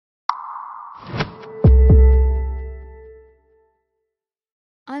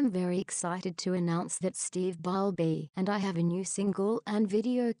I'm very excited to announce that Steve Balbi and I have a new single and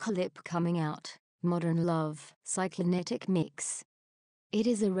video clip coming out, Modern Love, Psykinetic Mix. It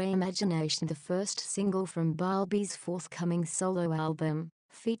is a reimagination, the first single from Balbi's forthcoming solo album,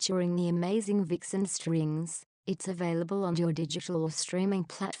 featuring the amazing Vixen Strings. It's available on your digital or streaming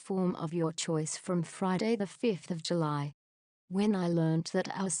platform of your choice from Friday the 5th of July. When I learned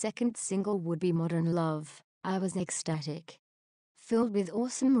that our second single would be Modern Love, I was ecstatic. Filled with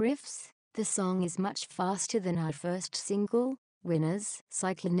awesome riffs, the song is much faster than our first single, Winner's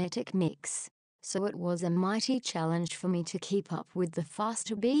Psykinetic Mix, so it was a mighty challenge for me to keep up with the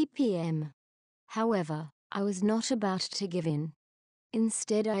faster BPM. However, I was not about to give in.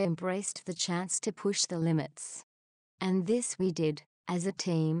 Instead, I embraced the chance to push the limits. And this we did, as a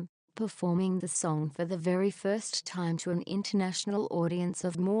team, performing the song for the very first time to an international audience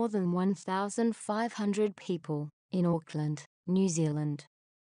of more than 1,500 people, in Auckland, New Zealand.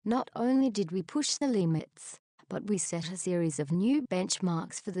 Not only did we push the limits, but we set a series of new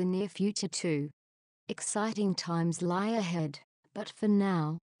benchmarks for the near future too. Exciting times lie ahead, but for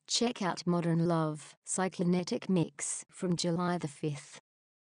now, check out Modern Love, Psykinetic Mix from July the 5th.